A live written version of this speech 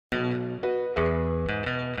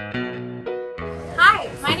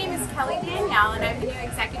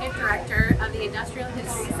Executive Director of the Industrial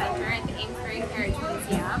History Center at the Amesbury Carriage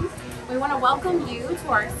Museum. We want to welcome you to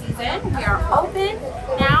our season. We are open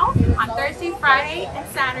now on Thursday, Friday, and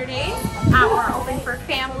Saturday. We're open for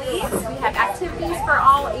families. We have activities for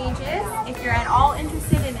all ages. If you're at all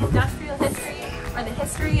interested in industrial history or the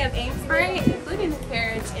history of Amesbury, including the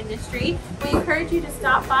carriage industry, we encourage you to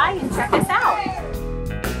stop by and check us out.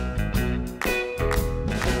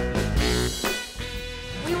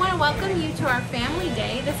 We want to welcome you to our Family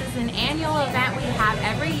Day. This is an annual event we have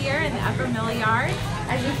every year in the Upper Mill Yard.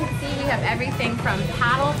 As you can see, we have everything from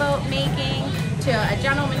paddle boat making to a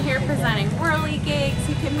gentleman here presenting whirly gigs.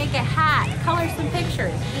 You can make a hat, color some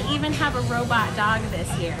pictures. We even have a robot dog this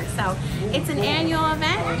year. So it's an annual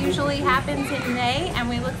event. It usually happens in May, and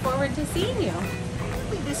we look forward to seeing you.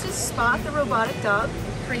 This is Spot, the robotic dog,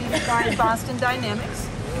 created by Boston Dynamics.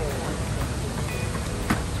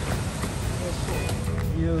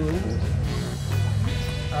 You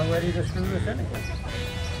are ready to screw this in again.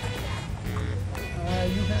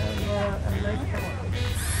 You have a nice one.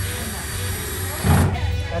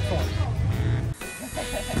 That's all.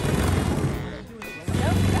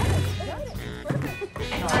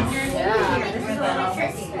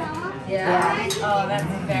 Yeah. Oh,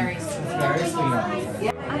 that's very sweet. Very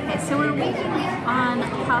sweet. Okay, so we're working on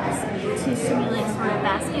cups to simulate sort of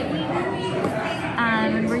basket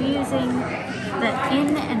weaving. We're using the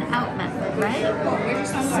in and out method, right?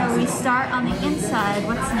 So we start on the inside.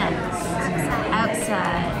 What's next?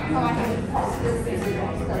 Outside.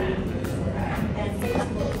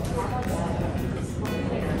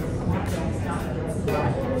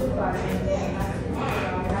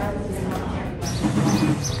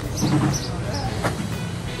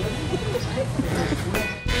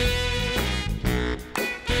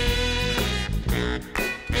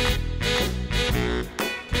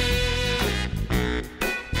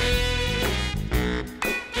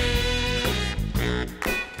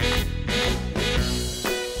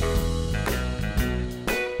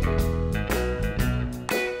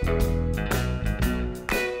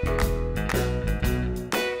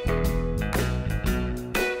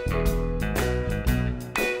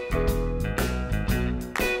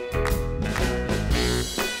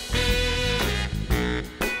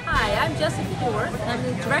 I'm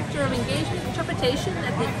the Director of Engagement and Interpretation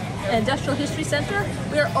at the Industrial History Center.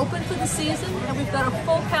 We are open for the season and we've got a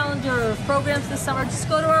full calendar of programs this summer. Just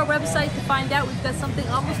go to our website to find out. We've got something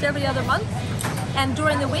almost every other month. And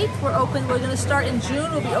during the week we're open. We're going to start in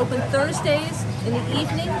June. We'll be open Thursdays in the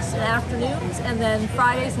evenings and afternoons, and then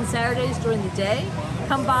Fridays and Saturdays during the day.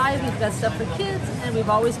 Come by, we've got stuff for kids, and we've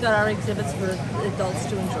always got our exhibits for adults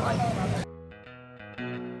to enjoy.